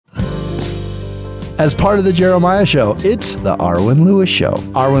As part of the Jeremiah Show, it's the Arwen Lewis Show.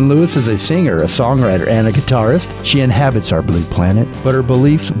 Arwen Lewis is a singer, a songwriter, and a guitarist. She inhabits our blue planet, but her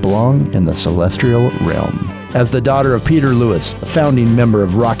beliefs belong in the celestial realm. As the daughter of Peter Lewis, a founding member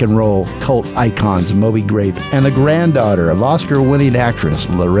of rock and roll cult icons Moby Grape, and the granddaughter of Oscar-winning actress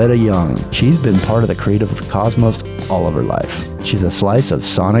Loretta Young, she's been part of the creative cosmos all of her life. She's a slice of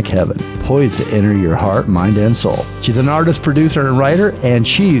sonic heaven, poised to enter your heart, mind, and soul. She's an artist, producer, and writer, and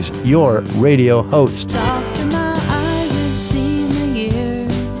she's your radio host. Doctor, my eyes have seen the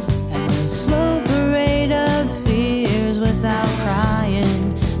years and the slow parade of fears without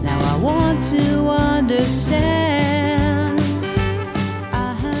crying. Now I want to understand.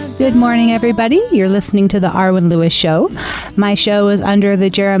 Good morning, everybody. You're listening to the Arwen Lewis Show. My show is under the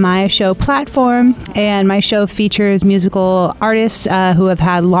Jeremiah Show platform, and my show features musical artists who have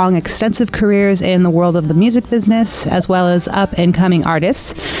had long, extensive careers in the world of the music business, as well as up-and-coming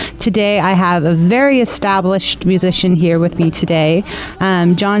artists. Today, I have a very established musician here with me today,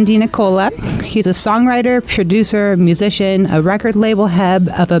 John DeNicola. He's a songwriter, producer, musician, a record label head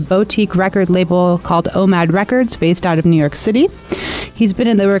of a boutique record label called OMAD Records, based out of New York City. He's been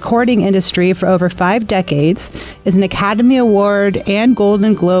in the recording industry for over 5 decades, is an Academy Award and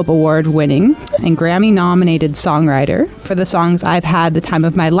Golden Globe Award winning and Grammy-nominated songwriter for the songs I've Had the Time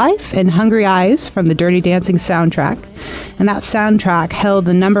of My Life and Hungry Eyes from the Dirty Dancing soundtrack. And that soundtrack held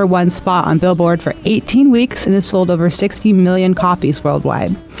the #1 spot on Billboard for 18 weeks and has sold over 60 million copies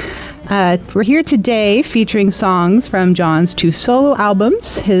worldwide. We're here today featuring songs from John's 2 solo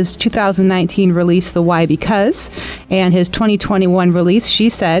albums, his 2019 release, The Why Because, and his 2021 release, She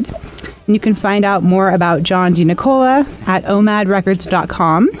Said. And you can find out more about John DeNicola at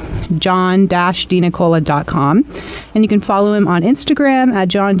omadrecords.com, john-denicola.com. And you can follow him on Instagram at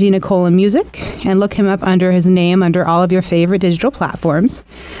John DeNicola Music and look him up under his name under all of your favorite digital platforms.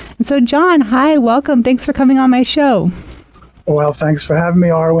 And so, John, hi, welcome. Thanks for coming on my show. Well, thanks for having me,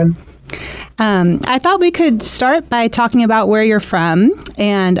 Arwen. I thought we could start by talking about where you're from,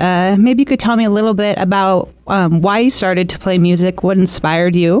 and maybe you could tell me a little bit about why you started to play music, what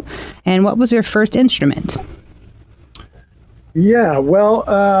inspired you, and what was your first instrument? Yeah, well,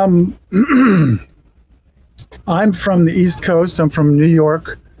 I'm from the East Coast. I'm from New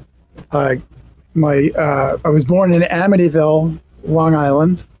York. I was born in Amityville, Long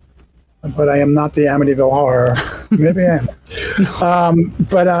Island, but I am not the Amityville Horror. Maybe I am.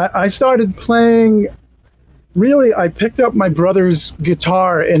 But I started playing, really, I picked up my brother's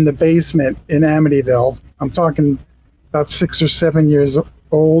guitar in the basement in Amityville. I'm talking about 6 or 7 years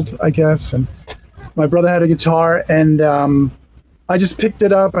old, I guess. And my brother had a guitar, and I just picked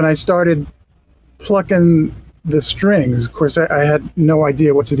it up and I started plucking the strings. Of course, I had no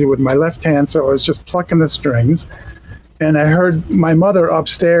idea what to do with my left hand, so I was just plucking the strings. And I heard my mother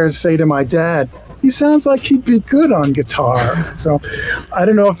upstairs say to my dad, "He sounds like he'd be good on guitar." So I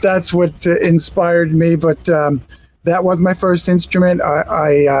don't know if that's what inspired me, but that was my first instrument.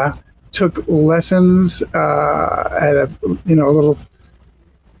 I took lessons at a little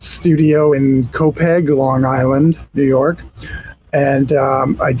studio in Copiague, Long Island, New York. And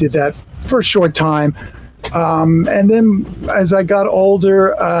I did that for a short time. And then as I got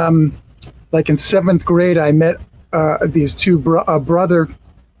older, like in 7th grade, I met these two brother,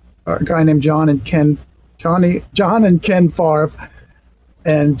 a guy named John and Ken Favre,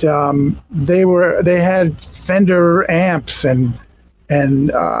 and they had Fender amps and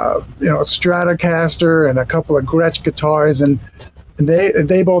Stratocaster and a couple of Gretsch guitars, and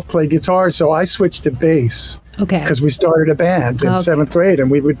they both played guitar. So I switched to bass. Okay. Because we started a band in 7th grade,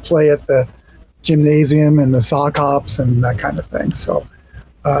 and we would play at the gymnasium and the sock hops and that kind of thing. So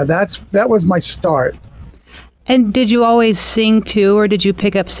that was my start. And did you always sing too, or did you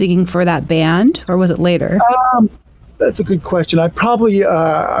pick up singing for that band, or was it later? That's a good question. I probably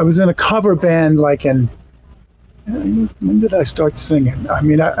I was in a cover band when did I start singing? I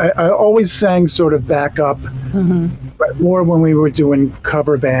mean, I always sang sort of backup, but more when we were doing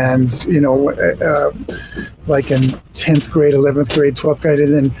cover bands, like in 10th grade, 11th grade, 12th grade,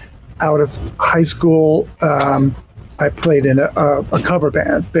 and then out of high school, I played in a cover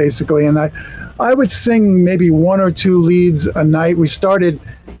band, basically, and I would sing maybe 1 or 2 leads a night. We started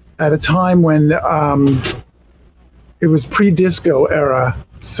at a time when it was pre-disco era,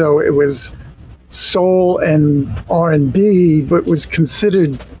 so it was soul and R&B, but was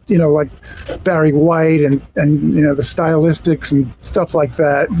considered, like Barry White and the stylistics and stuff like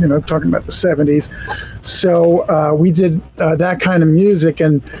that, talking about the 70s. So we did that kind of music,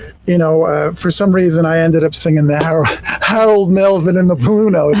 and for some reason I ended up singing the Harold Melvin and the Blue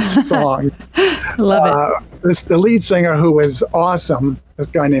Notes song. Love it. The lead singer, who was awesome, this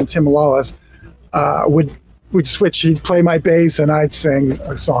guy named Tim Lawless, would switch. He'd play my bass and I'd sing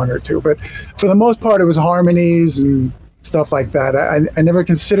a song or two. But for the most part, it was harmonies and stuff like that. I never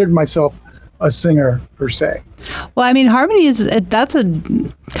considered myself a singer per se. Well, I mean, harmony that's a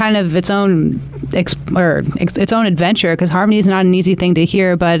kind of its own its own adventure, because harmony is not an easy thing to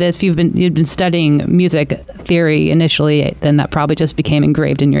hear. But if you'd been studying music theory initially, then that probably just became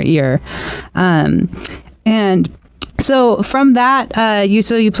engraved in your ear. And so from that,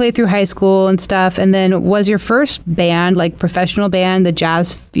 you played through high school and stuff, and then was your first band, like professional band, the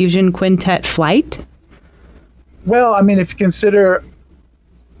Jazz Fusion Quintet Flight? Well, I mean, if you consider,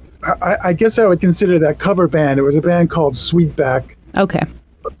 I guess I would consider that cover band. It was a band called Sweetback. Okay.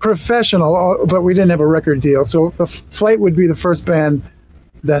 Professional, but we didn't have a record deal. So the Flight would be the first band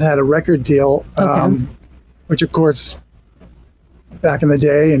that had a record deal, which of course, back in the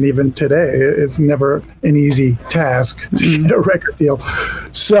day and even today, is never an easy task to get a record deal.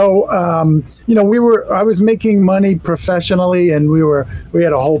 So, I was making money professionally, and we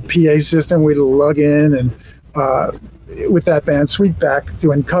had a whole PA system we'd lug in, and with that band Sweetback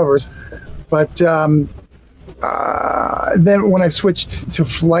doing covers. But then when I switched to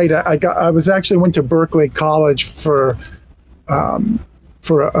Flight, I went to Berkeley College for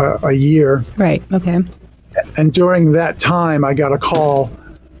a year. Right. Okay. And during that time, I got a call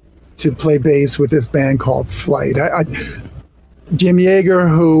to play bass with this band called Flight. Jim Yeager,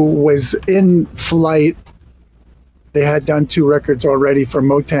 who was in Flight, they had done 2 records already for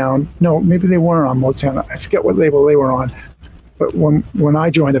Motown. No, maybe they weren't on Motown. I forget what label they were on. But when I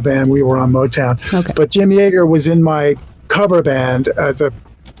joined the band, we were on Motown. Okay. But Jim Yeager was in my cover band as a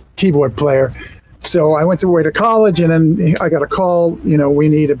keyboard player. So I went away to college, and then I got a call, we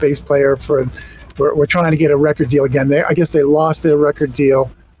need a bass player we're trying to get a record deal again. I guess they lost their record deal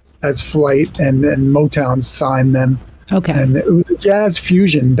as Flight, and Motown signed them. Okay. And it was a jazz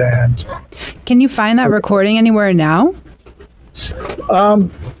fusion band. Can you find that recording anywhere now?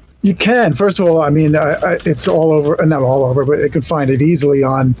 You can. First of all, I mean, it's all over, not all over, but you can find it easily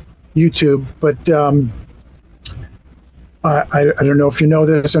on YouTube. But I don't know if you know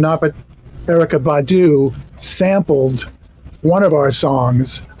this or not, but Erykah Badu sampled one of our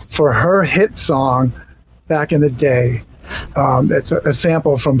songs for her hit song back in the day. It's a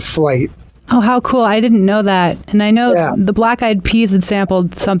sample from Flight. Oh, how cool. I didn't know that. And I know the Black Eyed Peas had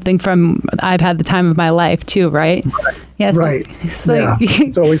sampled something from I've Had the Time of My Life too, right? Yeah, right.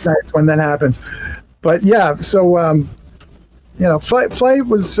 It's always nice when that happens. But yeah, so, Flight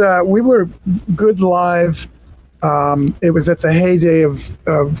was, we were good live. It was at the heyday of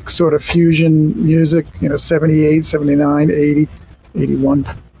sort of fusion music, 78, 79, 80, 81.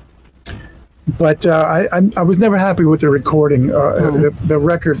 But I was never happy with the recording. The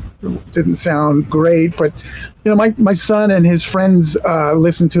record didn't sound great, but my son and his friends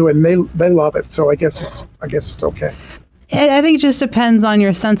listen to it and they love it. So I guess it's okay. I think it just depends on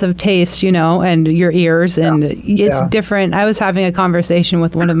your sense of taste, and your ears, and it's different. I was having a conversation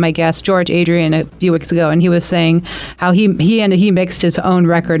with one of my guests, George Adrian, a few weeks ago, and he was saying how he mixed his own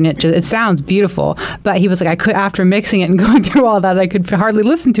record, and it sounds beautiful, but he was like, after mixing it and going through all that, I could hardly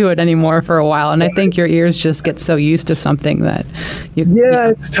listen to it anymore for a while, and I think your ears just get so used to something that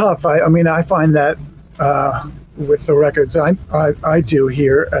it's tough. I find that with the records I do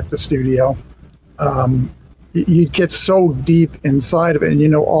here at the studio. You get so deep inside of it,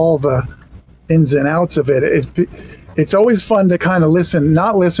 and all the ins and outs of it. It's always fun to kind of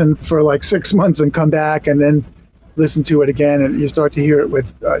not listen for like 6 months and come back and then listen to it again, and you start to hear it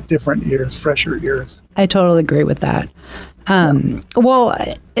with different ears, fresher ears. I totally agree with that. Well,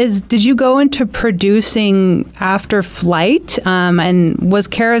 did you go into producing after Flight? And was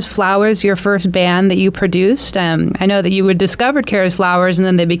Kara's Flowers your first band that you produced? I know that you had discovered Kara's Flowers and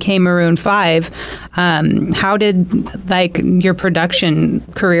then they became Maroon 5. How did your production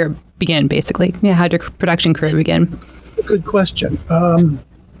career begin, basically? Yeah, how did your production career begin? Good question.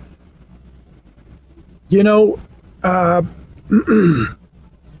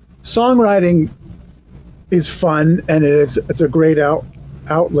 Songwriting is fun, and it's a great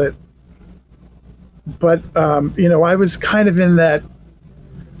outlet. But I was kind of in that.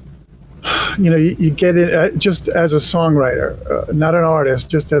 You get it just as a songwriter, not an artist.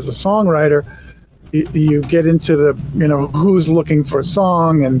 Just as a songwriter, you get into the who's looking for a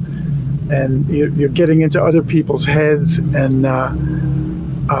song, and you're getting into other people's heads, and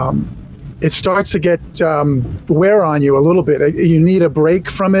it starts to get wear on you a little bit. You need a break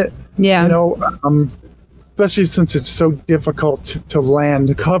from it. Yeah. Especially since it's so difficult to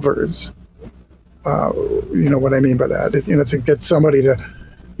land covers. You know what I mean by that? To get somebody to,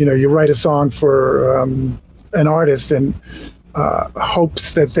 you write a song for an artist and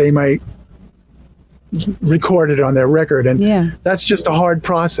hopes that they might recorded on their record, and that's just a hard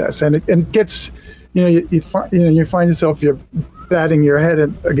process, and it gets, you find yourself, you're batting your head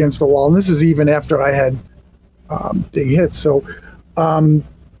against the wall, and this is even after I had big hits, so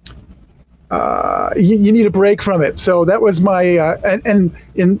you need a break from it. So that was my and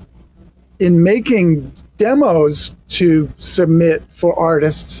in making demos to submit for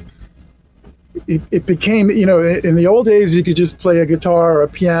artists, it became, in the old days, you could just play a guitar or a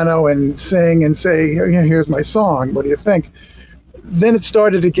piano and sing and say, here's my song, what do you think? Then it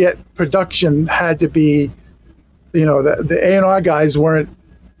started to get, production had to be, the A&R guys weren't,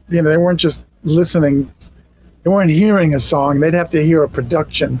 they weren't just listening, they weren't hearing a song, they'd have to hear a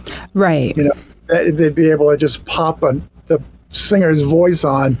production. Right. They'd be able to just pop the singer's voice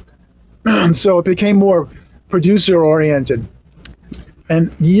on. So it became more producer-oriented.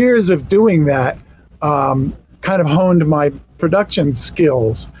 And years of doing that kind of honed my production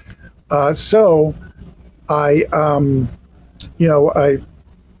skills. So I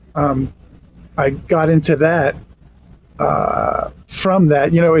got into that from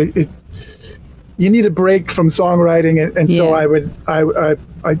that. You need a break from songwriting, and so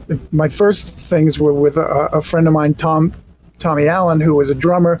my first things were with a friend of mine, Tommy Allen, who was a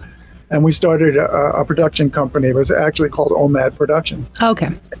drummer. And we started a production company. It was actually called OMAD Productions. Okay.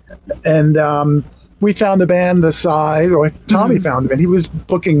 And we found the band, The Size, or Tommy found the band. He was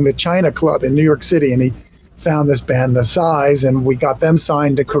booking the China Club in New York City, and he found this band, The Size, and we got them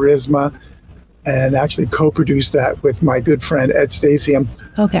signed to Charisma, and actually co-produced that with my good friend Ed Stasium.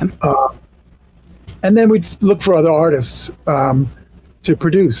 Okay. And then we'd look for other artists to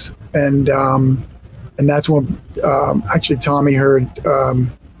produce, and that's when actually Tommy heard.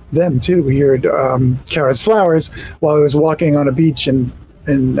 Them too. We heard Kara's Flowers while I was walking on a beach in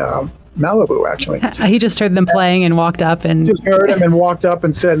Malibu, actually. He just heard them playing and walked up and... Just heard them and walked up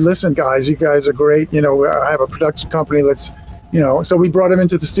and said, listen, guys, you guys are great. I have a production company. Let's, so we brought him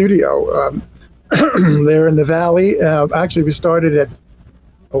into the studio there in the Valley. Actually, we started at,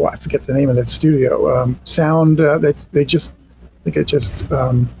 I forget the name of that studio. Sound, they just, I think it just...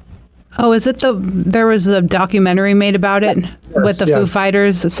 is it there was a documentary made about it with the Foo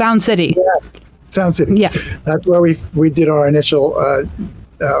Fighters, Sound City? Yeah, Sound City. Yeah. That's where we did our initial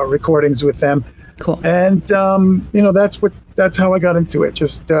recordings with them. Cool. And, that's how I got into it.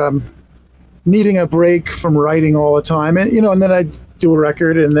 Just needing a break from writing all the time. And, and then I'd do a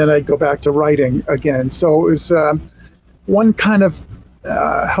record and then I'd go back to writing again. So it was one kind of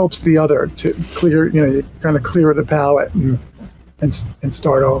helps the other to clear, you kind of clear the palette and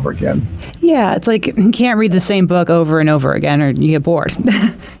start over again. Yeah, it's like you can't read the same book over and over again or you get bored.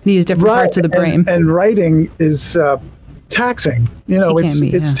 You use different parts of the brain. And writing is taxing.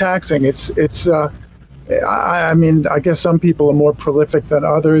 It's taxing. It's I mean, I guess some people are more prolific than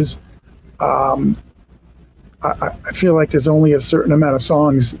others. I feel like there's only a certain amount of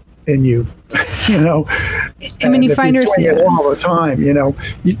songs in you, I mean, you find yourself doing it all the time,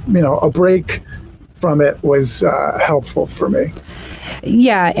 a break from it was helpful for me.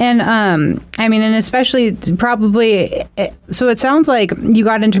 Yeah, and I mean, and especially probably, so it sounds like you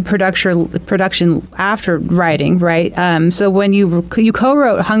got into production after writing, right? So when you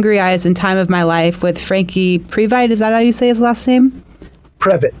co-wrote "Hungry Eyes" and "Time of My Life" with Frankie Previte, is that how you say his last name?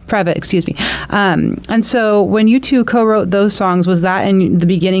 Previtt, excuse me. And so when you two co-wrote those songs, was that in the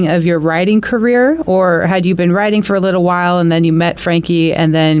beginning of your writing career, or had you been writing for a little while and then you met Frankie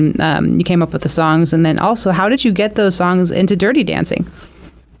and then you came up with the songs? And then also, how did you get those songs into Dirty Dancing?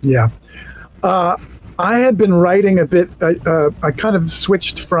 Yeah. I had been writing a bit. I kind of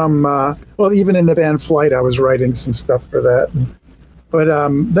switched from, even in the band Flight, I was writing some stuff for that. But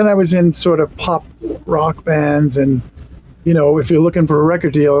then I was in sort of pop rock bands, and if you're looking for a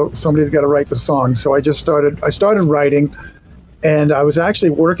record deal, somebody's got to write the song. So I started writing, and I was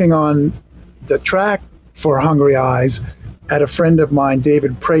actually working on the track for Hungry Eyes at a friend of mine,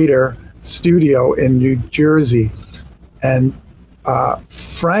 David Prater, studio in New Jersey. And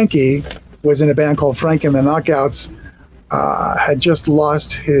Frankie was in a band called Frank and the Knockouts, had just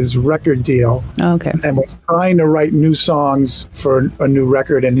lost his record deal. Okay. And was trying to write new songs for a new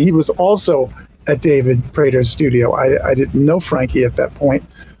record. And he was also at David Prater's studio. I didn't know Frankie at that point.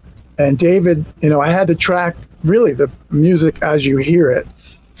 And David, I had the track, really the music as you hear it,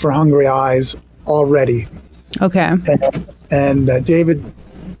 for Hungry Eyes already. Okay. And David,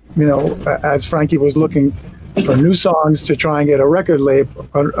 as Frankie was looking for new songs to try and get a record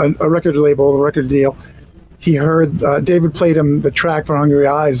deal, he heard David played him the track for Hungry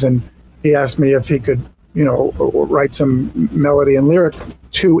Eyes, and he asked me if he could, write some melody and lyric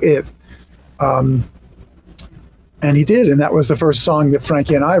to it. And he did, and that was the first song that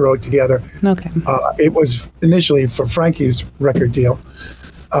Frankie and I wrote together. Okay. It was initially for Frankie's record deal.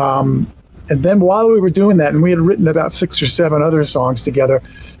 And then while we were doing that, and we had written about 6 or 7 other songs together,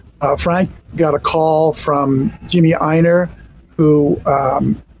 Frank got a call from Jimmy Einer, who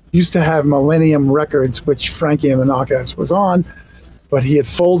used to have Millennium Records, which Frankie and the Knockouts was on, but he had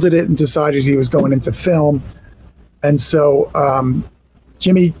folded it and decided he was going into film. And so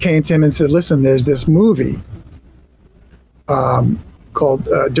Jimmy came to him and said, listen, there's this movie called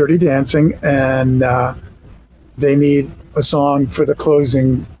Dirty Dancing, and they need a song for the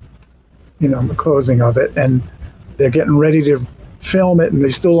closing, the closing of it. And they're getting ready to film it, and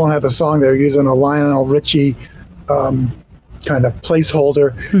they still don't have the song. They're using a Lionel Richie kind of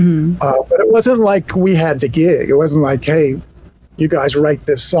placeholder. Mm-hmm. But it wasn't like we had the gig. It wasn't like, hey, you guys write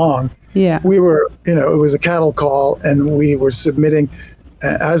this song. Yeah. We were, it was a cattle call, and we were submitting.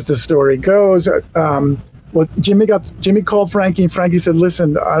 As the story goes, well, Jimmy called Frankie, and Frankie said,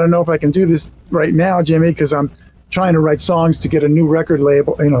 listen, I don't know if I can do this right now, Jimmy, because I'm trying to write songs to get a new record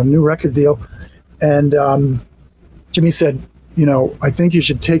label, new record deal. And Jimmy said, I think you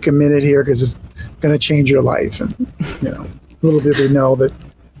should take a minute here because it's going to change your life. And, little did we know that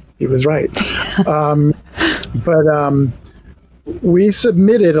he was right. But we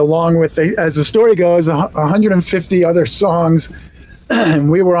submitted, along with, as the story goes, 150 other songs.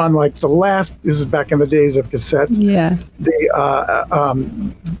 And we were on like the last, this is back in the days of cassettes. Yeah. The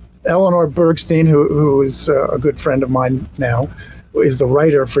Eleanor Bergstein, who is a good friend of mine now, is the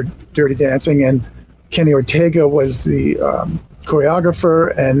writer for Dirty Dancing, and Kenny Ortega was the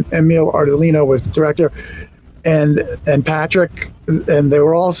choreographer, and Emil Ardolino was the director, and Patrick, and they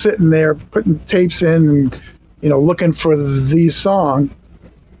were all sitting there putting tapes in, and, looking for the song.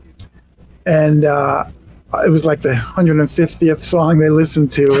 And it was like the 150th song they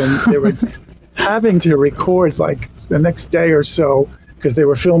listened to, and they were having to record like the next day or so because they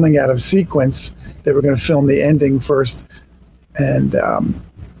were filming out of sequence. They were going to film the ending first. And,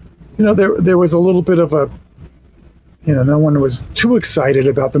 there was a little bit of a, no one was too excited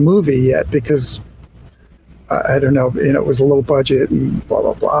about the movie yet because, I don't know, it was a low budget and blah,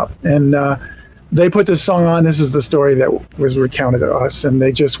 blah, blah. And they put this song on. This is the story that was recounted to us. And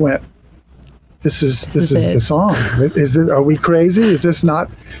they just went, this is the song. Is it? Are we crazy? Is this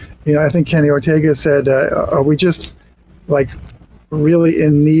not? I think Kenny Ortega said, "Are we just like really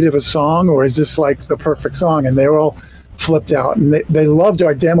in need of a song, or is this like the perfect song?" And they were all flipped out, and they loved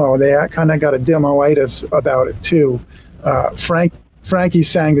our demo. They kind of got a demo-itis about it too. Frankie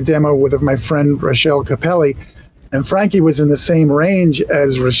sang the demo with my friend Rochelle Capelli, and Frankie was in the same range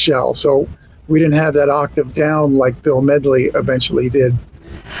as Rochelle, so we didn't have that octave down like Bill Medley eventually did.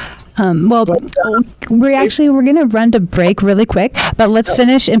 We're going to run to break really quick, but let's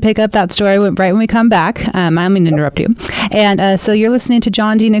finish and pick up that story right when we come back. I don't mean to interrupt you. And so you're listening to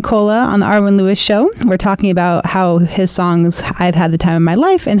John DeNicola on the Arwen Lewis Show. We're talking about how his songs, I've Had the Time of My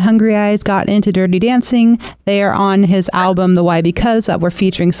Life, and Hungry Eyes got into Dirty Dancing. They are on his album, The Why Because, that we're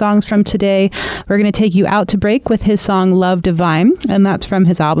featuring songs from today. We're going to take you out to break with his song, Love Divine, and that's from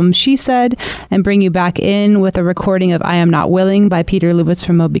his album, She Said, and bring you back in with a recording of I Am Not Willing by Peter Lewis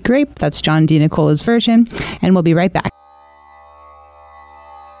from Moby Grape. That's John DeNicola's version, and we'll be right back.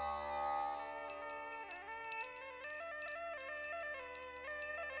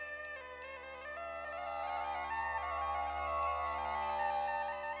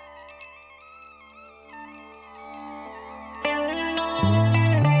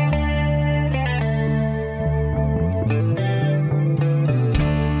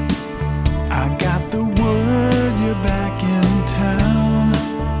 I got the word you're back in town,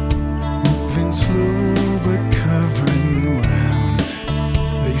 moving slow but covering ground.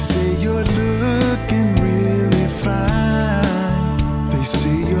 They say you're looking really fine. They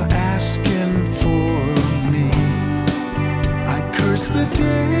say you're asking for me. I curse the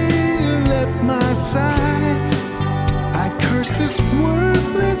day you left my side. I curse this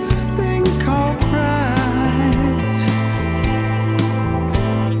worthless thing called pride.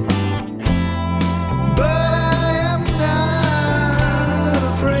 But I am not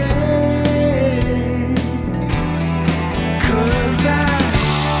afraid, 'cause I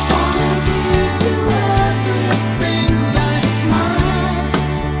wanna give you everything that's mine.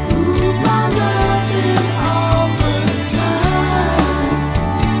 Prove my loving all the time,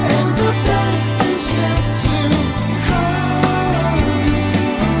 and the best is yet to come.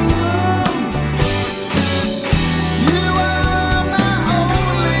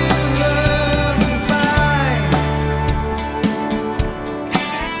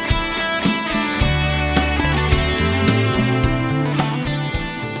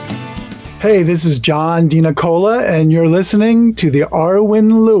 Hey, this is John DeNicola, and you're listening to the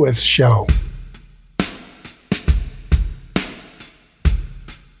Arwen Lewis Show.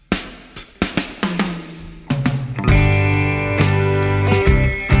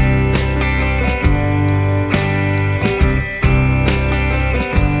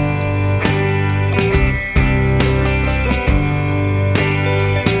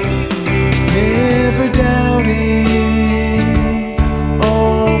 Never doubting,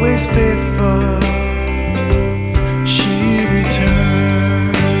 always faithful, she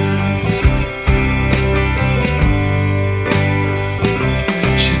returns.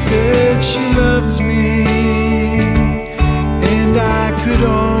 She said she loves me, and I could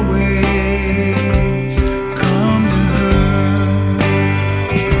always come to her.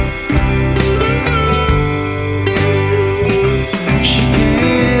 She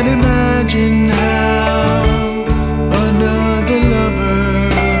can't imagine how another lover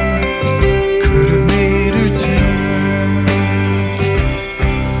could have made her turn.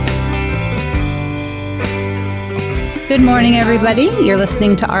 Good morning, everybody. You're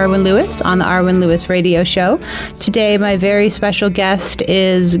listening to Arwen Lewis on the Arwen Lewis Radio Show. Today, my very special guest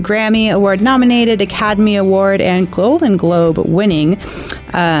is Grammy Award nominated, Academy Award, and Golden Globe winning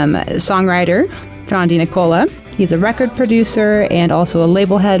songwriter John DeNicola. He's a record producer and also a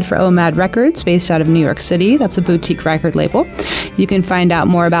label head for OMAD Records, based out of New York City. That's a boutique record label. You can find out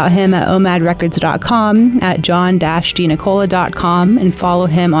more about him at omadrecords.com, at john-denicola.com, and follow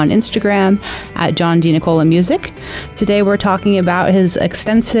him on Instagram at John DeNicola Music. Today we're talking about his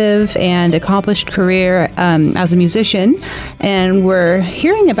extensive and accomplished career as a musician, and we're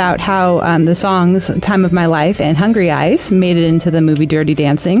hearing about how the songs Time of My Life and Hungry Eyes made it into the movie Dirty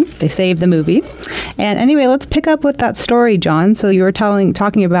Dancing. They saved the movie. And anyway, let's pick up with that story, John. So you were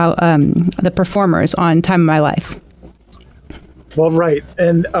talking about the performers on Time of My Life. Well, right,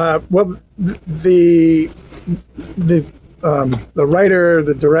 and the writer,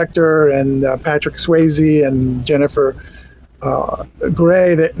 the director, and Patrick Swayze and Jennifer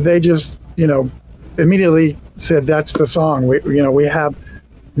Grey, they just immediately said that's the song. We have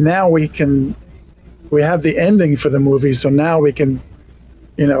the ending for the movie, so now we can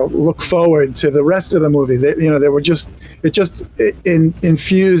look forward to the rest of the movie. They were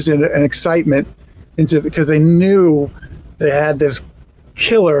infused an excitement into, because they knew they had this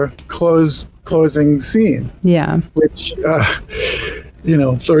killer closing scene. Yeah. Which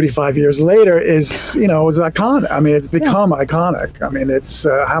 35 years later is was iconic. I mean, it's become iconic. I mean, it's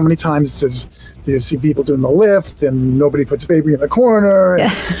how many times do you see people doing the lift and nobody puts baby in the corner?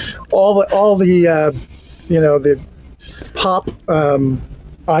 And all the pop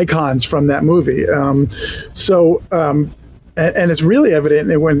icons from that movie. And it's really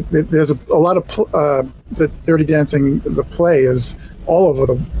evident when there's a lot of the Dirty Dancing, the play is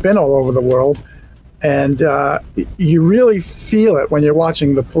been all over the world, and you really feel it when you're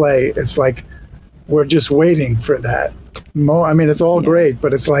watching the play. It's like we're just waiting for that. I mean, it's all great,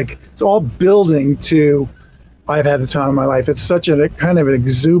 but it's like it's all building to I've had the time of my life. It's such a kind of an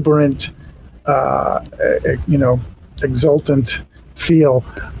exuberant, exultant feel.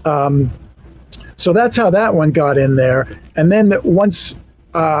 So that's how that one got in there. And then once,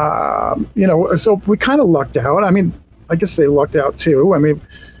 so we kind of lucked out. I mean, I guess they lucked out too. I mean,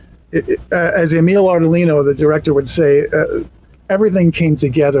 as Emil Ardolino, the director, would say, everything came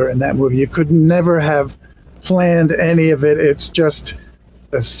together in that movie. You could never have planned any of it. It's just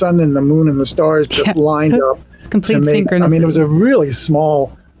the sun and the moon and the stars just lined up. It's complete synchronicity. I mean, it was a really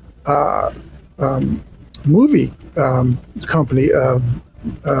small movie company,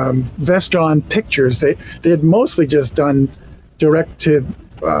 Vestron Pictures. They had mostly just done direct to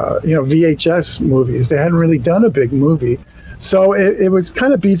VHS movies. They hadn't really done a big movie, so it was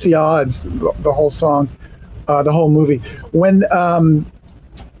kind of beat the odds. The whole song, the whole movie. When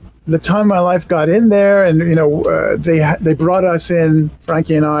the Time of My Life got in there, and they brought us in,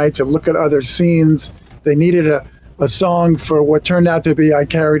 Frankie and I, to look at other scenes. They needed a song for what turned out to be I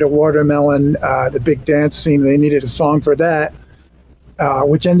Carried a Watermelon, the big dance scene. They needed a song for that,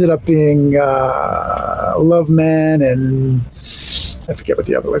 which ended up being Love Man, and I forget what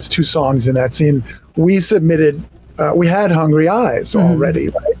the other was, 2 songs in that scene. We submitted, we had Hungry Eyes already,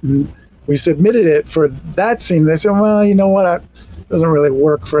 right? And we submitted it for that scene. They said, well, you know what, it doesn't really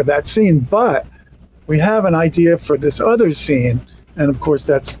work for that scene, but we have an idea for this other scene. And of course,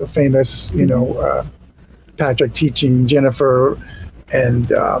 that's the famous, Patrick teaching Jennifer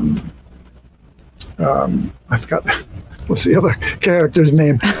and I forgot what's the other character's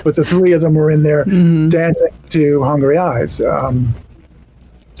name, but the 3 of them were in there dancing to Hungry Eyes.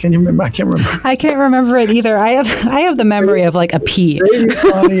 Can you remember? I can't remember. I can't remember it either. I have the memory of like a P. Baby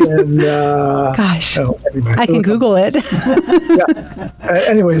Connie and Gosh, anyway. I can Google it.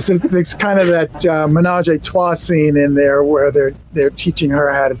 Anyways, there's kind of that menage a trois scene in there where they're teaching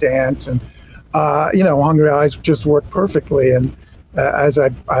her how to dance, and Hungry Eyes just worked perfectly. And as I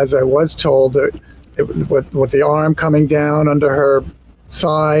was told, with the arm coming down under her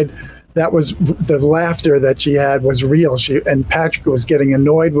side, that was the laughter that she had was real. And Patrick was getting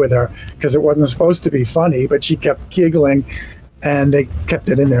annoyed with her because it wasn't supposed to be funny, but she kept giggling, and they kept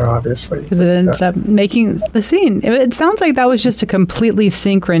it in there, obviously. Because it ended up making the scene. It sounds like that was just a completely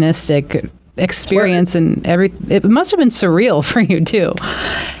synchronistic experience, and it must have been surreal for you too.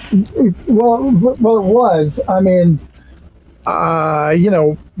 Well, it was. I mean, you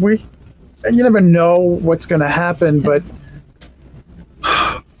never know what's going to happen, but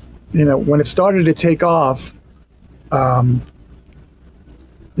when it started to take off,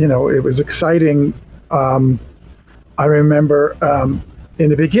 it was exciting. I remember in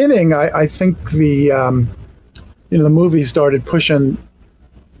the beginning, I think the movie started pushing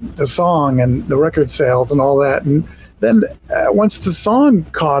the song and the record sales and all that, and then once the song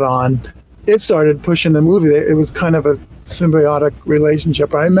caught on, it started pushing the movie. It was kind of a symbiotic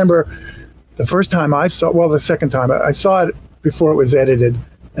relationship. I remember the first time the second time I saw it before it was edited,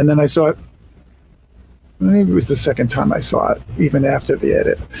 and then I saw it. Maybe it was the second time I saw it, even after the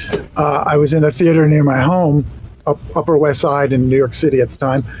edit. I was in a theater near my home, Upper West Side in New York City at the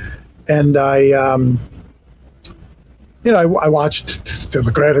time, and I watched to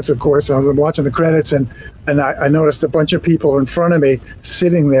the credits, of course. I was watching the credits, and I noticed a bunch of people in front of me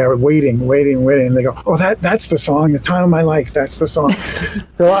sitting there waiting. And they go, "Oh, that's the song, The Time of My Life. That's the song."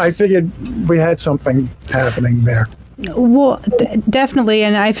 So I figured we had something happening there. Well, definitely,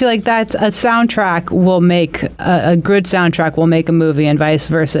 and I feel like that's a soundtrack will make a good soundtrack will make a movie, and vice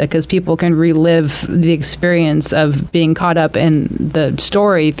versa, because people can relive the experience of being caught up in the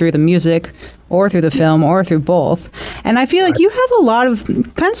story through the music, or through the film, or through both. And I feel like you have a lot of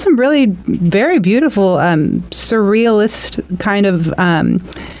kind of some really very beautiful surrealist kind of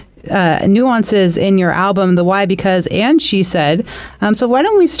nuances in your album, The Why Because and She Said. So why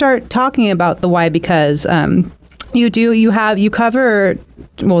don't we start talking about The Why Because? You have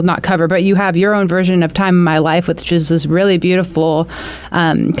your own version of Time in My Life, which is this really beautiful,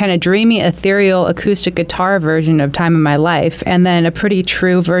 kind of dreamy, ethereal acoustic guitar version of Time in My Life, and then a pretty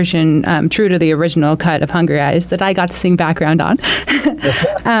true version, true to the original cut of Hungry Eyes that I got to sing background on.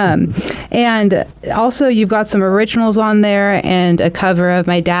 And also you've got some originals on there and a cover of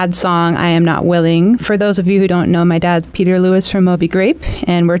my dad's song, I Am Not Willing. For those of you who don't know, my dad's Peter Lewis from Moby Grape,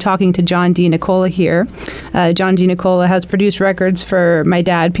 and we're talking to John DeNicola here. John DeNicola has produced records for my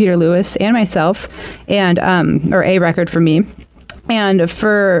dad, Peter Lewis, and myself, and or a record for me. And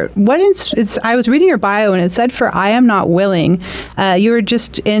for I was reading your bio, and it said for I Am Not Willing, you were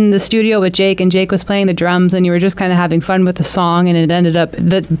just in the studio with Jake, and Jake was playing the drums, and you were just kind of having fun with the song, and it ended up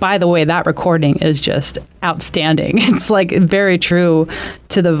by the way, that recording is just outstanding. It's like very true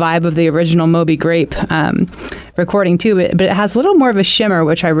to the vibe of the original Moby Grape recording too, but it has a little more of a shimmer,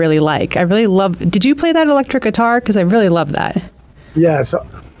 which I really like. I really love. Did you play that electric guitar? Because I really love that. Yes.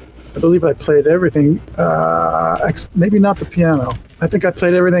 I believe I played everything, maybe not the piano. I think I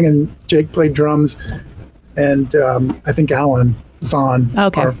played everything, and Jake played drums, and I think Alan Zahn,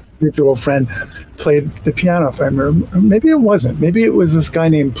 our mutual friend, played the piano, if I remember. Maybe it wasn't. Maybe it was this guy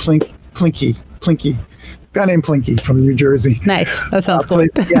named Plinky, guy named Plinky from New Jersey. Nice. That sounds cool.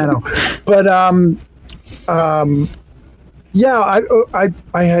 Played the piano. But,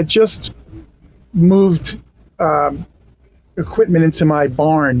 I had just moved equipment into my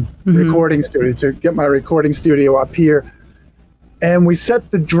barn recording studio to get my recording studio up here, and we set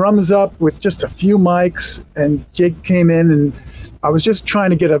the drums up with just a few mics, and Jake came in, and I was just trying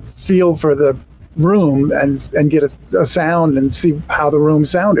to get a feel for the room and get a sound and see how the room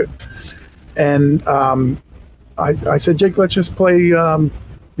sounded. And I said, Jake, let's just play I Am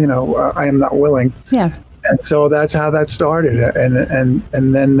Not Willing. Yeah. And so that's how that started, and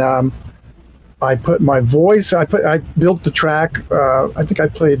then I put my voice. I built the track. I think I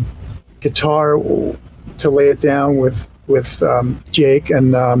played guitar to lay it down with Jake,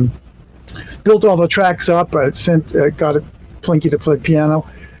 and built all the tracks up. I got Plinky to play piano,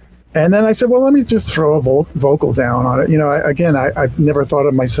 and then I said, well, let me just throw a vocal down on it. I never thought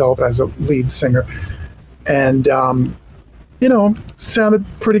of myself as a lead singer, and sounded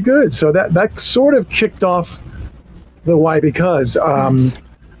pretty good. So that sort of kicked off the Why Because.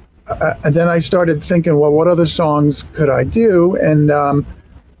 And then I started thinking, well, what other songs could I do? And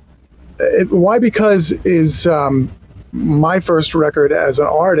Why Because is my first record as an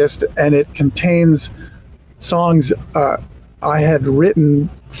artist, and it contains songs I had written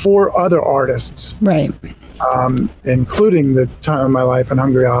for other artists, Right. including The Time of My Life and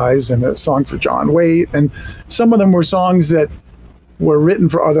Hungry Eyes and a song for John Waite. And some of them were songs that were written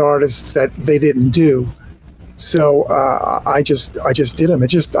for other artists that they didn't do. So I just did them.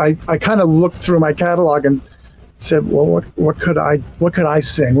 I kind of looked through my catalog and said, well, what could I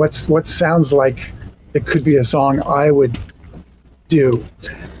sing? What sounds like it could be a song I would do?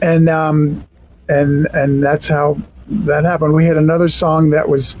 And that's how that happened. We had another song that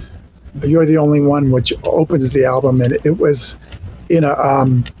was You're the Only One, which opens the album, and it was in a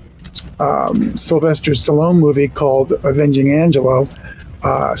Sylvester Stallone movie called Avenging Angelo,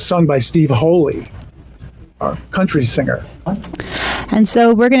 sung by Steve Holy, a country singer. And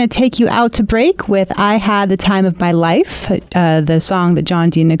so we're going to take you out to break with I Had the Time of My Life, the song that John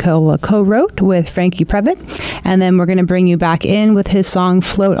DeNicola co-wrote with Frankie Previtt. And then we're going to bring you back in with his song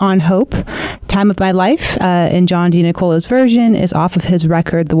Float on Hope. Time of My Life in John DeNicola's version is off of his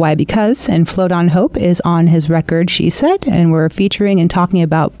record The Why Because, and Float on Hope is on his record She Said. And we're featuring and talking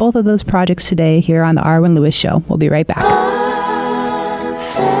about both of those projects today here on the Arwen Lewis Show. We'll be right back.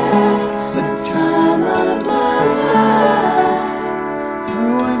 The time of my life.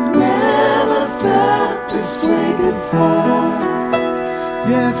 I never felt this way before.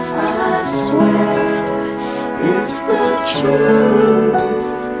 Yes, I swear it's the truth,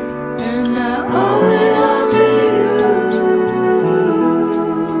 and I owe it all to you.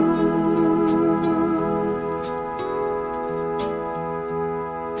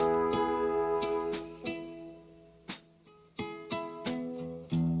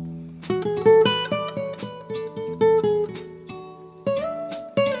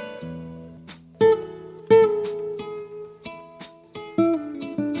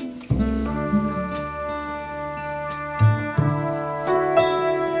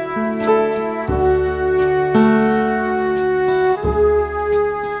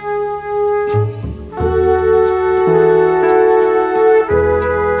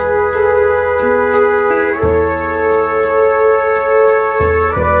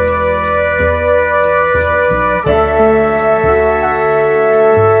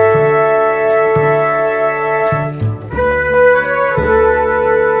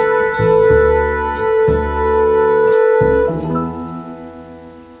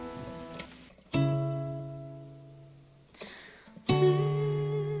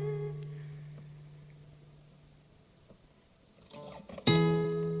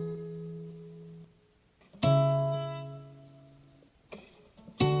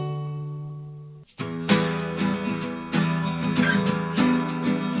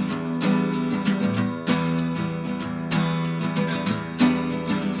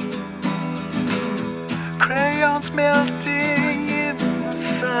 Crayons melting in the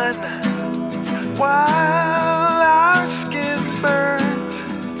sun while our skin burns,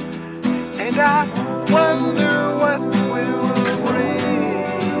 and I wonder what we'll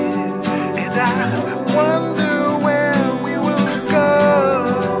bring, and I wonder where we will go.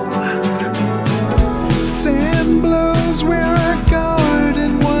 Sand blows where our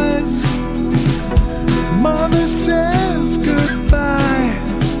garden was. Mother says goodbye,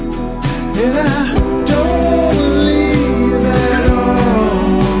 and I don't leave at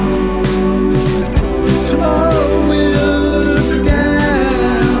all. Tomorrow we'll look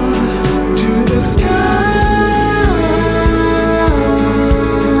down to the sky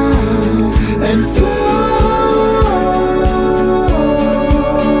and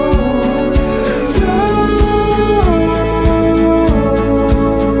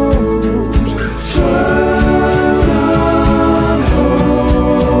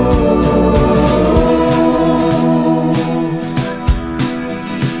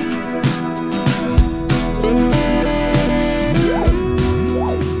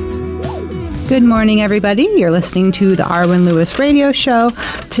Good morning, everybody. You're listening to the Arwen Lewis Radio Show.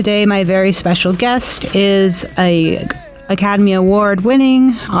 Today, my very special guest is a Academy Award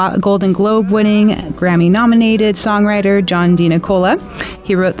winning, Golden Globe winning, Grammy nominated songwriter John DeNicola.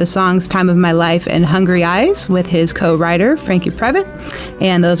 He wrote the songs Time of My Life and Hungry Eyes with his co-writer Frankie Previtt,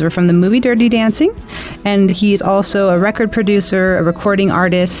 and those were from the movie Dirty Dancing. And he's also a record producer, a recording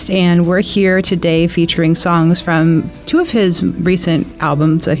artist, and we're here today featuring songs from two of his recent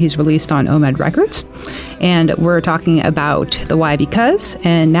albums that he's released on OMED Records. And we're talking about The Why Because,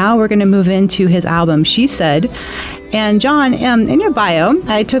 and now we're going to move into his album She Said. And John, in your bio,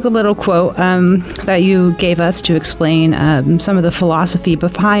 I took a little quote that you gave us to explain some of the philosophy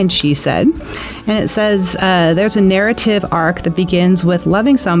behind She Said. And it says, there's a narrative arc that begins with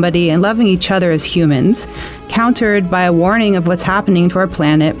loving somebody and loving each other as humans, countered by a warning of what's happening to our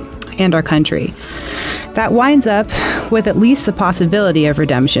planet and our country. That winds up with at least the possibility of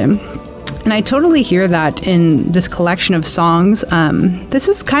redemption. And I totally hear that in this collection of songs. This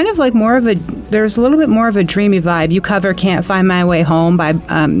is kind of like there's a little bit more of a dreamy vibe. You cover Can't Find My Way Home by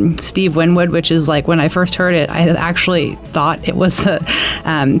Steve Winwood, which is like, when I first heard it, I actually thought it was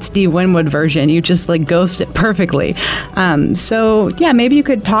a Steve Winwood version. You just like ghost it perfectly. So yeah, maybe you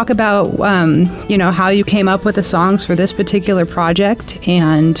could talk about, how you came up with the songs for this particular project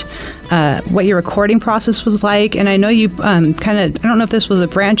and what your recording process was like. And I know you I don't know if this was a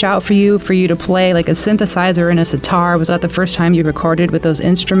branch out for you to play like a synthesizer and a sitar. Was that the first time you recorded with those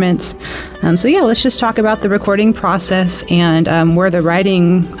instruments? So yeah, let's just talk about the recording process and where the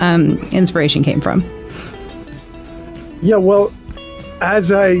writing inspiration came from. Yeah, well,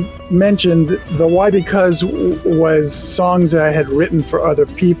 as I mentioned, the Why Because was songs that I had written for other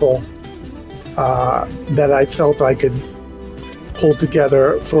people that I felt I could pull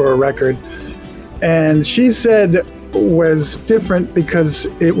together for a record. And She Said was different because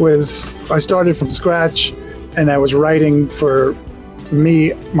I started from scratch and I was writing for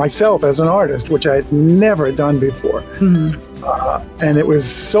myself as an artist, which I had never done before. Mm-hmm. And it was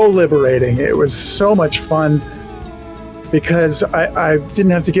so liberating. It was so much fun because I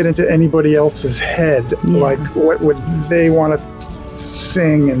didn't have to get into anybody else's head. Yeah. Like what would they want to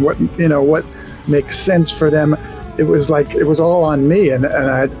sing and what makes sense for them. It was like it was all on me, and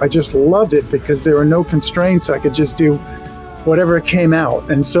I just loved it because there were no constraints. I could just do whatever came out.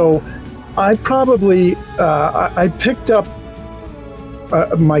 And so I probably I picked up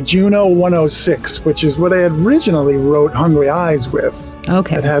my Juno 106, which is what I originally wrote Hungry Eyes with.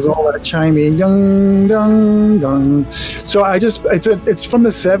 Okay. It has all that chimey dung dung dung. So it's from the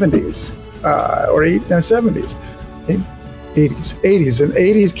 70s or 70s, 80s, an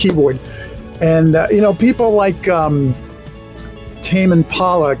 80s keyboard. And, people like Tame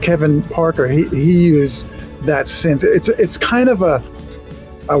Impala, Kevin Parker, he used that synth. It's kind of a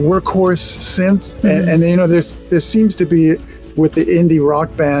workhorse synth. Mm-hmm. And there seems to be, with the indie rock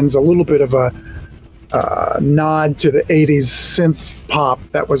bands, a little bit of a nod to the 80s synth pop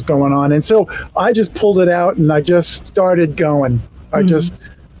that was going on. And so I just pulled it out and I just started going. Mm-hmm. I just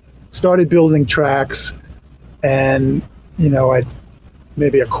started building tracks and, I'd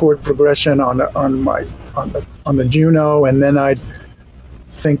maybe a chord progression on the Juno, and then I'd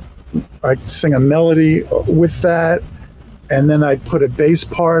sing a melody with that, and then I'd put a bass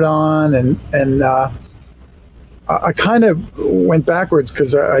part on, and I kind of went backwards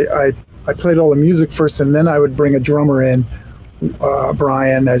because I played all the music first, and then I would bring a drummer in,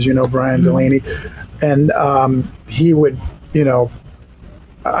 Brian, as you know, Brian Delaney, and he would,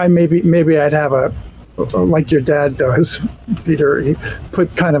 maybe I'd have a, like your dad does, Peter, he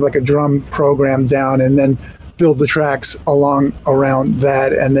put kind of like a drum program down and then build the tracks around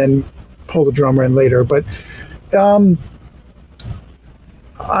that and then pull the drummer in later. But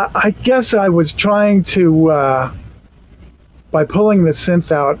I guess I was trying to, by pulling the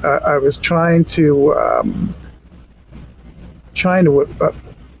synth out, I was trying to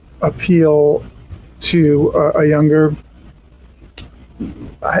appeal to a younger,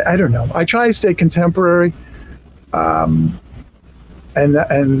 I don't know. I try to stay contemporary, and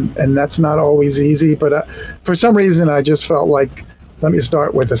that's not always easy. But for some reason, I just felt like let me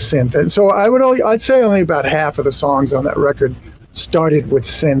start with a synth. And so I'd say only about half of the songs on that record started with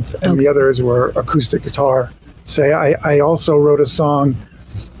synth, and the others were acoustic guitar. I also wrote a song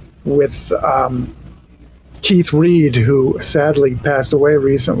with Keith Reed, who sadly passed away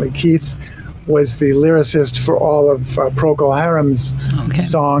recently. Keith was the lyricist for all of Procol Harum's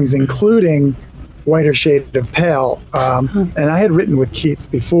songs, including Whiter Shade of Pale. And I had written with Keith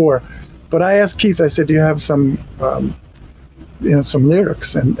before, but I asked Keith, I said, do you have some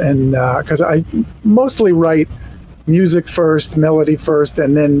lyrics? And because I mostly write music first, melody first,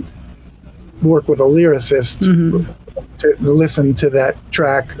 and then work with a lyricist to listen to that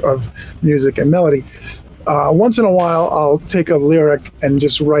track of music and melody. Once in a while, I'll take a lyric and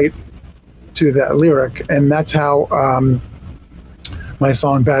just write to that lyric, and that's how my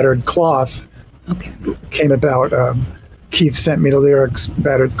song "Battered Cloth" came about. Keith sent me the lyrics,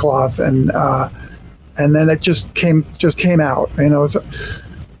 "Battered Cloth," and then it just came out.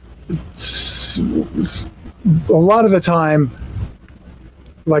 It's a lot of the time,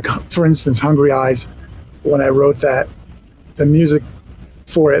 like for instance, "Hungry Eyes." When I wrote that, the music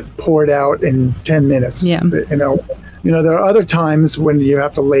for it poured out in 10 minutes. Yeah. There are other times when you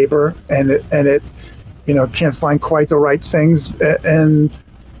have to labor and it can't find quite the right things, and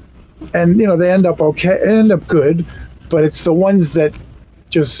they end up okay, end up good, but it's the ones that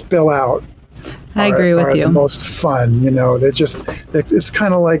just spill out. I agree with you. The most fun, it's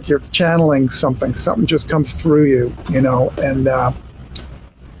kind of like you're channeling something. Something just comes through you, and that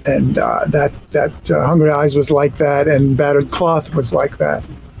Hungry Eyes was like that, and Battered Cloth was like that.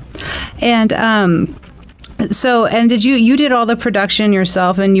 And did you did all the production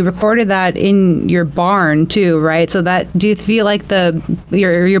yourself, and you recorded that in your barn too, right? So do you feel like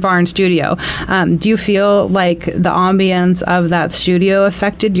your barn studio? Do you feel like the ambience of that studio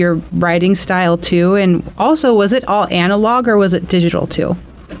affected your writing style too? And also, was it all analog or was it digital too?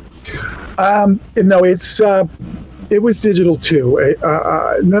 No, it was digital too.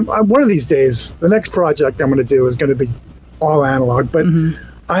 One of these days, the next project I'm going to do is going to be all analog, but. Mm-hmm.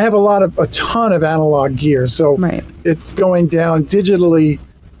 I have a ton of analog gear, so it's going down digitally,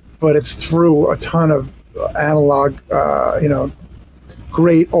 but it's through a ton of analog,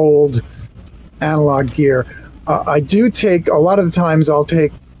 great old analog gear. I do take, a lot of the times I'll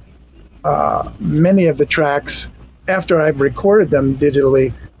take many of the tracks after I've recorded them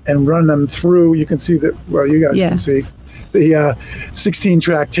digitally and run them through, you can see that, well, you guys can see, the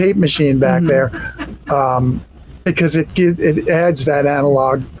 16-track tape machine back there. Because it adds that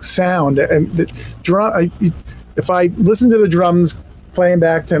analog sound, and the drum. If I listen to the drums playing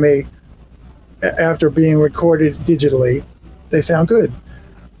back to me after being recorded digitally, they sound good.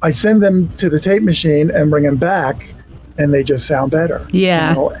 I send them to the tape machine and bring them back, and they just sound better.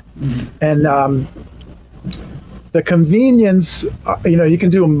 Yeah. And the convenience, you can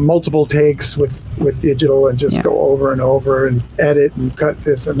do multiple takes with digital and just go over and over and edit and cut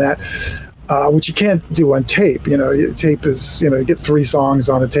this and that. Which you can't do on tape. Tape is, you get 3 songs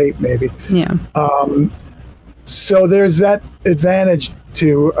on a tape maybe. Yeah. So there's that advantage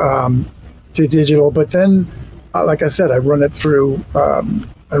to digital, but then, like I said, I run it through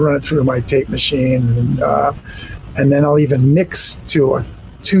my tape machine, and then I'll even mix to a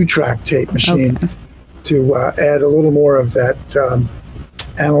 2-track tape machine to add a little more of that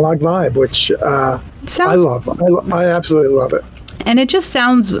analog vibe, which I love. I absolutely love it. And it just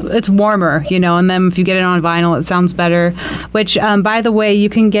sounds, it's warmer, and then if you get it on vinyl, it sounds better, which, by the way, you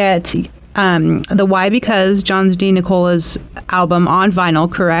can get the Why Because, John DeNicola's album on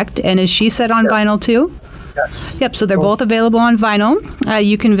vinyl, correct? And is She Said on vinyl too? Yes. Yep, so they're both available on vinyl.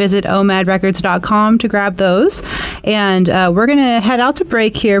 You can visit omadrecords.com to grab those. And we're going to head out to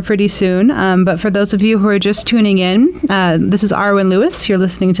break here pretty soon. But for those of you who are just tuning in, this is Arwen Lewis. You're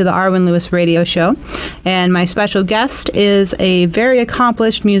listening to the Arwen Lewis Radio Show. And my special guest is a very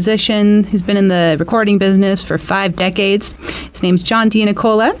accomplished musician. He's been in the recording business for 5 decades. His name's John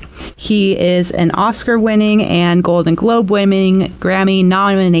DeNicola. He is an Oscar-winning and Golden Globe-winning,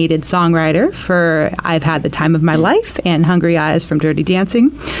 Grammy-nominated songwriter for I've Had the Time of My Life and Hungry Eyes from Dirty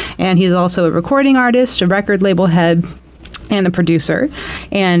Dancing. And he's also a recording artist, a record label head, and a producer.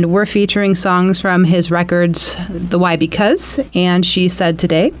 And we're featuring songs from his records, The Why Because and She Said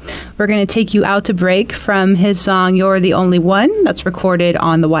Today. We're going to take you out to break from his song You're the Only One, that's recorded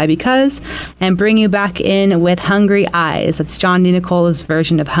on The Why Because, and bring you back in with Hungry Eyes. That's John DeNicola's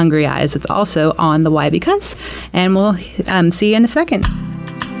version of Hungry Eyes. It's also on The Why Because. And we'll see you in a second.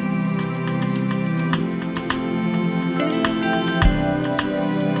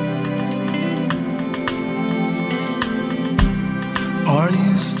 Are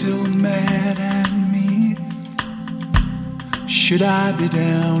you still mad at me? Should I be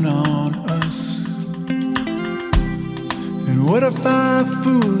down on us? And what if I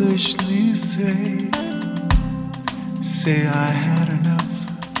foolishly say I had enough?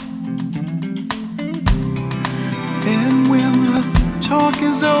 And when the talk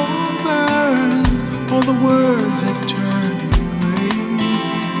is over and all the words have turned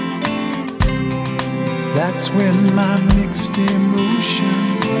that's when my mixed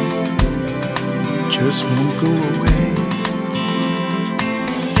emotions just won't go away.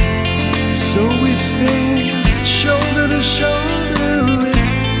 So we stand shoulder to shoulder with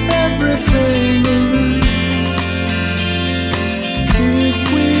everything to lose. If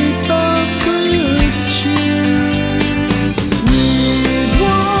we both could choose, we'd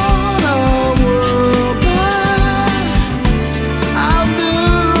want our world back. I'll do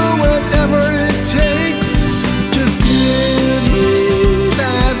whatever it takes.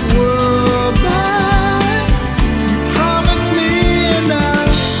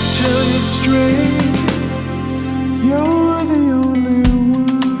 You're the only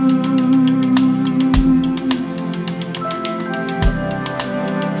one.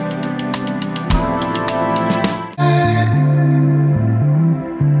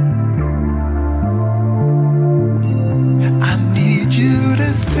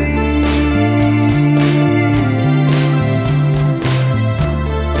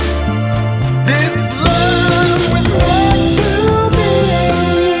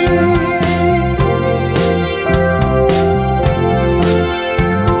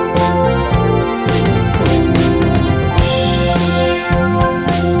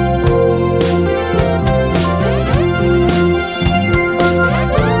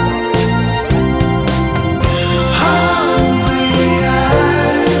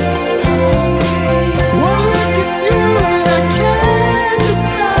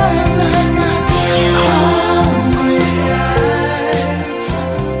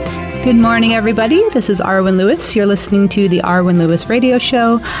 Good morning, everybody. This is Arwen Lewis. You're listening to the Arwen Lewis Radio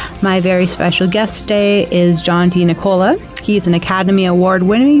Show. My very special guest today is John DeNicola. He's an Academy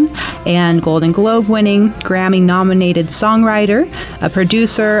Award-winning and Golden Globe-winning, Grammy-nominated songwriter, a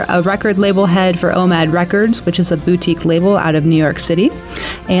producer, a record label head for OMAD Records, which is a boutique label out of New York City.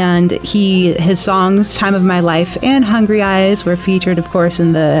 And his songs, Time of My Life and Hungry Eyes, were featured, of course,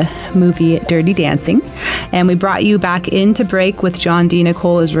 in the movie Dirty Dancing. And we brought you back in to break with John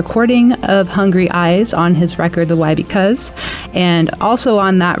DeNicola's recording of Hungry Eyes on his record, The Why Because. And also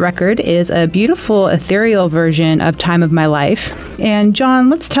on that record is a beautiful ethereal version of Time of My Life. And John,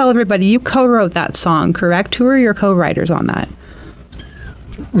 let's tell everybody, you co-wrote that song, correct? Who are your co-writers on that?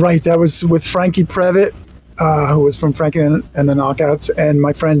 Right, that was with Frankie Previtt, who was from Frankie and the Knockouts, and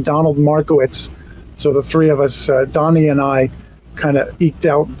my friend Donald Markowitz. So the three of us, Donnie and I, kind of eked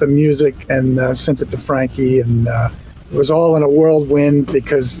out the music and sent it to Frankie, and it was all in a whirlwind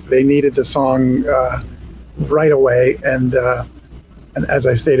because they needed the song right away. And as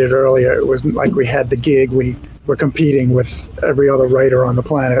I stated earlier, it wasn't like we had the gig. We were competing with every other writer on the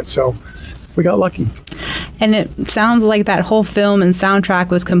planet, so we got lucky. And it sounds like that whole film and soundtrack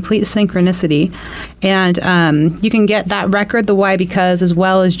was complete synchronicity. And you can get that record, The Why Because, as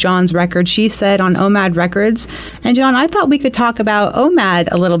well as John's record, She Said, on OMAD Records. And John, I thought we could talk about OMAD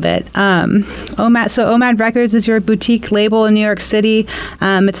a little bit. OMAD Records is your boutique label in New York City.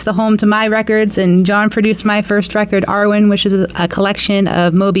 It's the home to my records. And John produced my first record, Arwen, which is a collection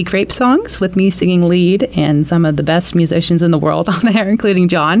of Moby Grape songs with me singing lead and some of the best musicians in the world on there, including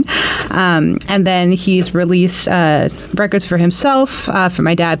John. And then he's released records for himself, for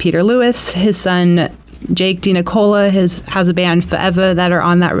my dad, Peter Lewis, his son, Jake DeNicola, has a band, Forever, that are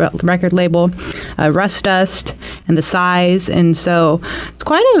on that record label, Rust Dust and The Size. And so it's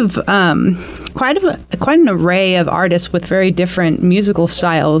quite an array of artists with very different musical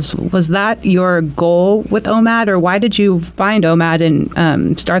styles. Was that your goal with OMAD, or why did you find OMAD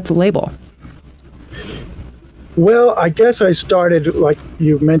and start the label? Well, I guess I started, like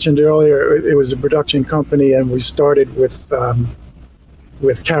you mentioned earlier, it was a production company, and we started with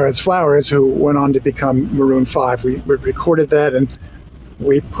Carrots Flowers, who went on to become Maroon 5. We recorded that, and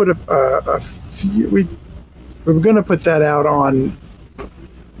we put we were going to put that out on.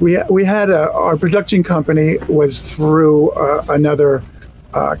 We had our production company was through another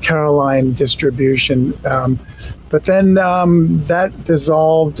Caroline distribution, but then that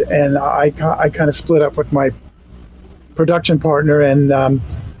dissolved, and I kind of split up with my production partner, and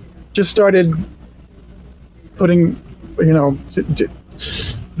just started putting,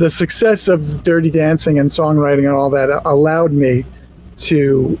 the success of Dirty Dancing and songwriting and all that allowed me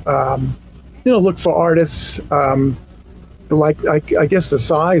to, look for artists. Like I guess The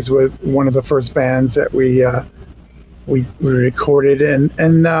Size were one of the first bands that we recorded, and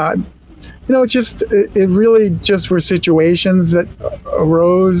it really just were situations that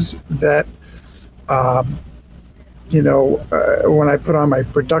arose that. When I put on my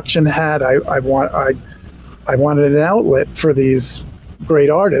production hat, I wanted an outlet for these great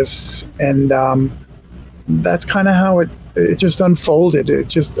artists, and that's kind of how it just unfolded. It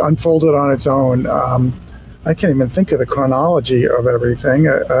just unfolded on its own. I can't even think of the chronology of everything.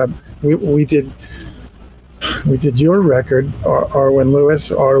 We did your record, Arwen Lewis,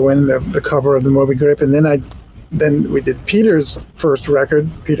 Arwen, the cover of the Moby Grape, and then we did Peter's first record,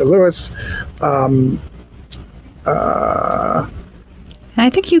 Peter Lewis. And I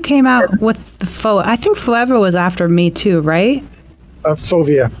think you came out with I think Forever was after me too, right?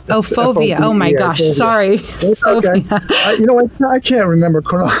 Fovea. Fovea. Oh my gosh, Fovea. Sorry. Okay. I can't remember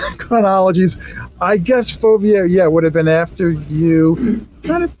chronologies. I guess Fovea, would have been after you. I'm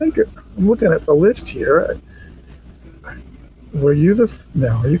trying to think. I'm looking at the list here. Were you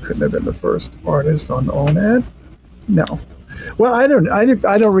No, you couldn't have been the first artist on OMAD. No. Well, I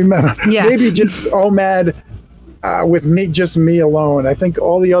don't remember. Yeah. Maybe just OMAD. With me alone. I think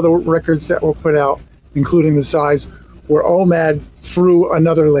all the other records that were put out, including The Size, were OMAD through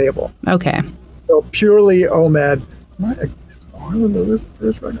another label. Okay. So purely OMAD.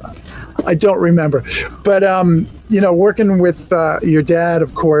 I don't remember. But, working with your dad,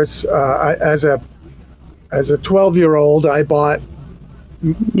 of course, as a 12-year-old, I bought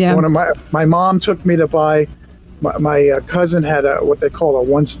one of my mom took me to buy, my cousin had what they call a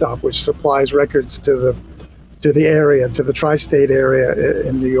one-stop, which supplies records to the area, to the tri-state area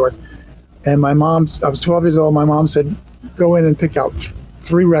in New York. And I was 12 years old. My mom said, go in and pick out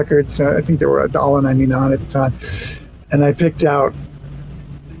 3 records. I think they were $1.99 at the time. And I picked out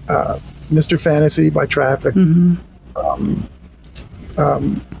Mr. Fantasy by Traffic,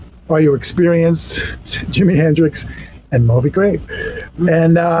 Are You Experienced, Jimi Hendrix, and Moby Grape.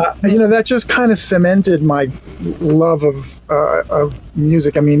 And that just kind of cemented my love of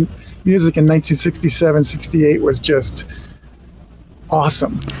music. I mean, music in 1967, 68 was just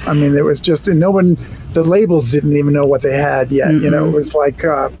awesome. I mean, it was just, and the labels didn't even know what they had yet. Mm-hmm. It was like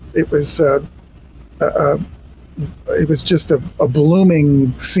it was just a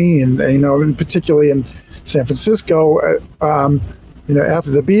blooming scene. And particularly in San Francisco.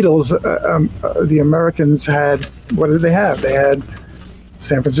 After the Beatles, the Americans had, what did they have? They had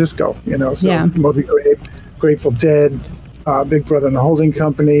San Francisco, so Yeah. Moby Grape, Grateful Dead, Big Brother and the Holding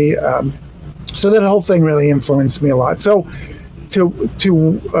Company. So that whole thing really influenced me a lot. So to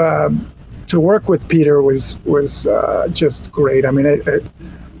work with Peter was just great. I mean,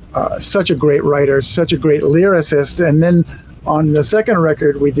 such a great writer, such a great lyricist. And then on the second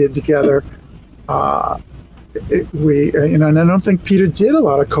record we did together, and I don't think Peter did a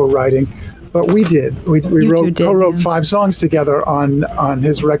lot of co-writing, but we did. We co-wrote 5 songs together on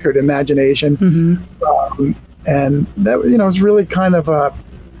his record Imagination, and that was really kind of a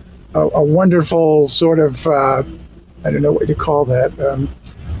wonderful sort of I don't know what you call that.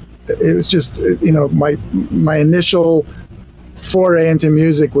 It was just my initial foray into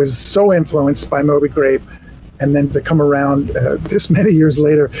music was so influenced by Moby Grape, and then to come around this many years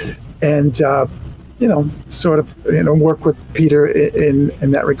later and sort of work with Peter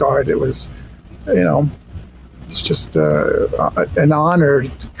in that regard. It was it's just an honor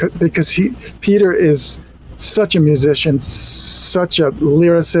because Peter is such a musician, such a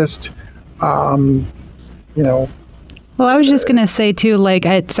lyricist. Well, I was just going to say, too, like,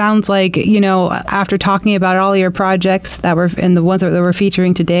 it sounds like, after talking about all your projects that were, and the ones that we're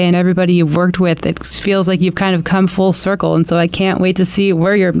featuring today and everybody you've worked with, it feels like you've kind of come full circle. And so I can't wait to see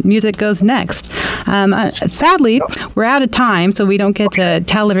where your music goes next. Sadly, we're out of time, so we don't get to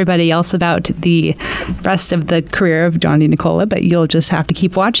tell everybody else about the rest of the career of John DeNicola, but you'll just have to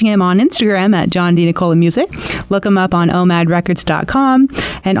keep watching him on Instagram at John DeNicola Music. Look him up on omadrecords.com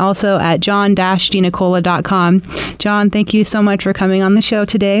and also at john-denicola.com. John, thank you so much for coming on the show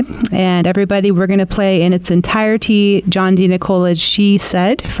today. And everybody, we're going to play in its entirety John DeNicola's She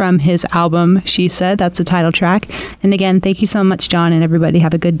Said from his album She Said. That's the title track. And again, thank you so much, John, and everybody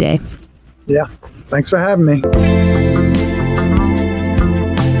have a good day. Yeah, thanks for having me.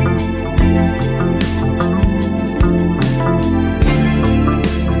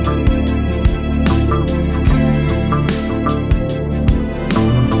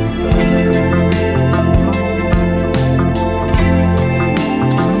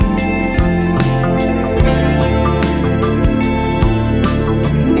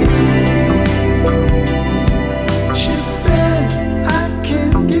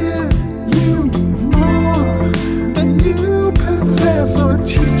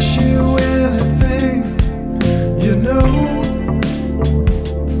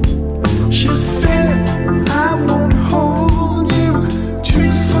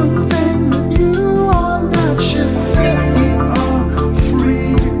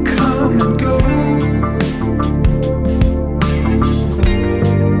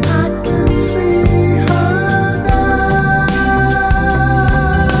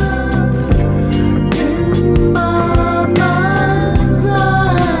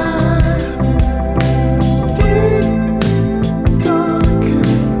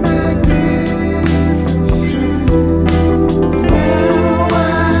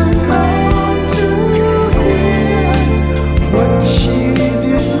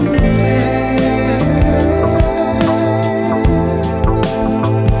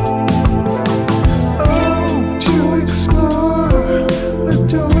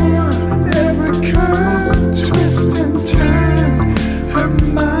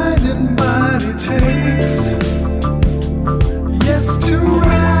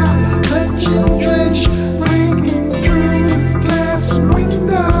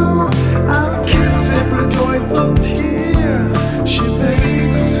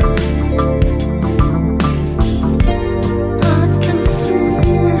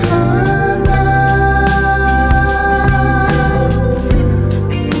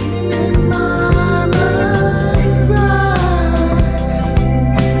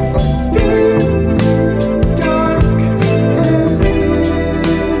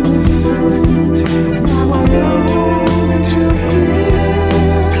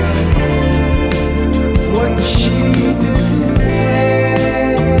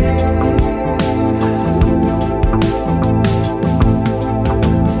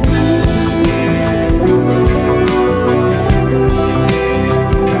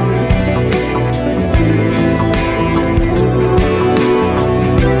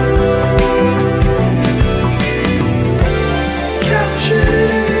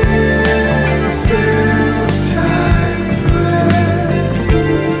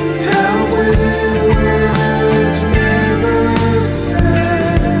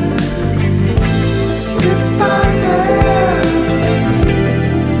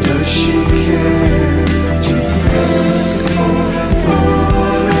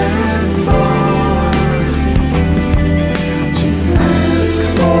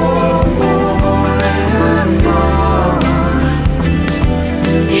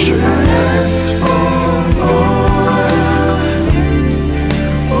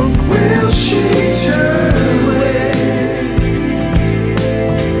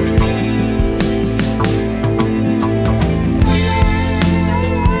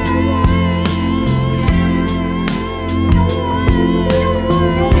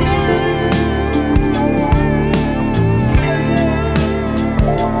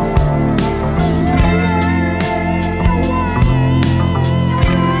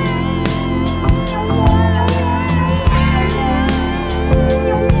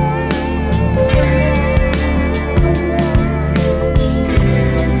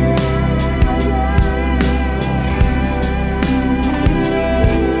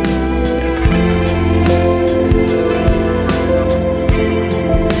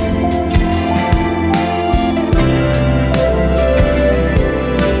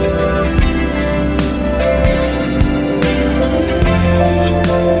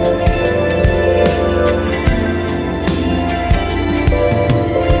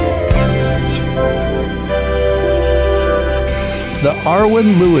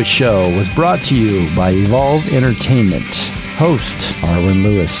 Arwen Lewis Show was brought to you by Evolve Entertainment. Host, Arwen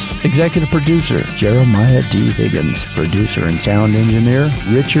Lewis. Executive producer, Jeremiah D. Higgins. Producer and sound engineer,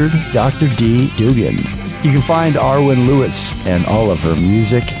 Richard Dr. D. Dugan. You can find Arwen Lewis and all of her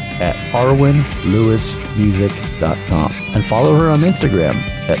music at arwenlewismusic.com and follow her on Instagram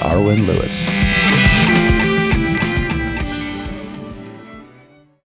at Arwen Lewis.